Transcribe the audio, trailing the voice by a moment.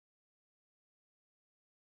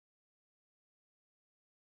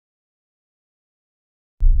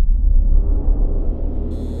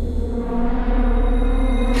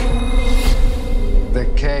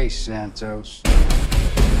Santos.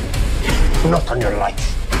 Not on your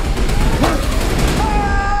life.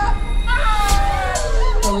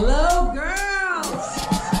 Hello, girls.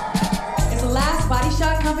 It's the last body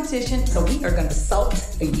shot competition, so we are gonna salt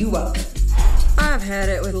you up. I've had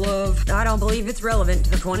it with love. I don't believe it's relevant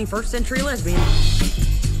to the 21st century lesbian.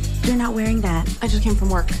 You're not wearing that. I just came from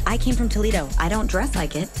work. I came from Toledo. I don't dress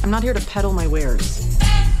like it. I'm not here to peddle my wares.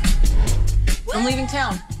 I'm leaving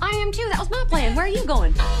town. I am too. That was my plan. Where are you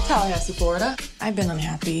going? Tallahassee, Florida. I've been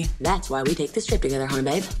unhappy. That's why we take this trip together, honey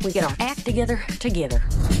babe. We get our act together.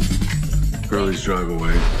 Curly's Drive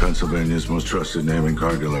Away, Pennsylvania's most trusted name in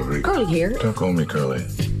car delivery. Curly here. Don't call me Curly.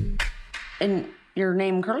 And your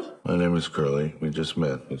name, Curly? My name is Curly. We just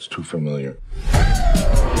met. It's too familiar.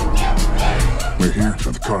 We're here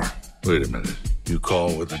for the car. Wait a minute. You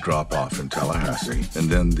call with a drop-off in Tallahassee, and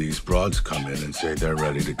then these broads come in and say they're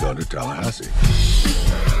ready to go to Tallahassee.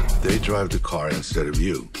 They drive the car instead of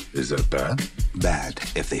you. Is that bad? Bad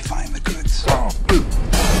if they find the goods.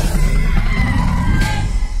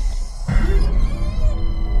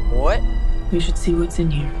 What? We should see what's in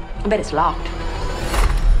here. I bet it's locked.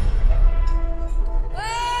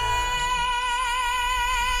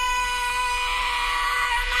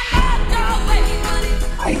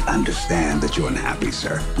 I understand that you're unhappy,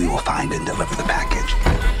 sir. We will find and deliver the package.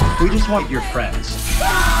 We just want your friends.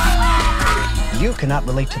 You cannot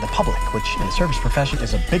relate to the public, which in the service profession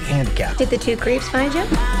is a big handicap. Did the two creeps find you?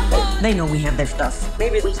 They know we have their stuff.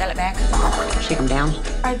 Maybe we sell it back. Shake them down.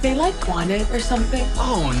 Are they like wanted or something?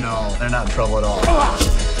 Oh, no. They're not in trouble at all.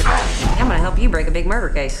 I'm gonna help you break a big murder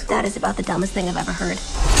case. That is about the dumbest thing I've ever heard.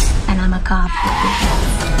 And I'm a cop.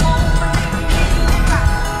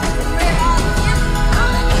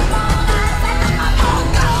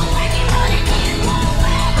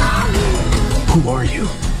 Who are you?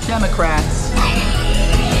 Democrats.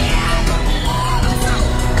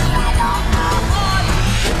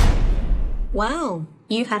 Wow,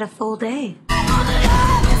 you've had a full day.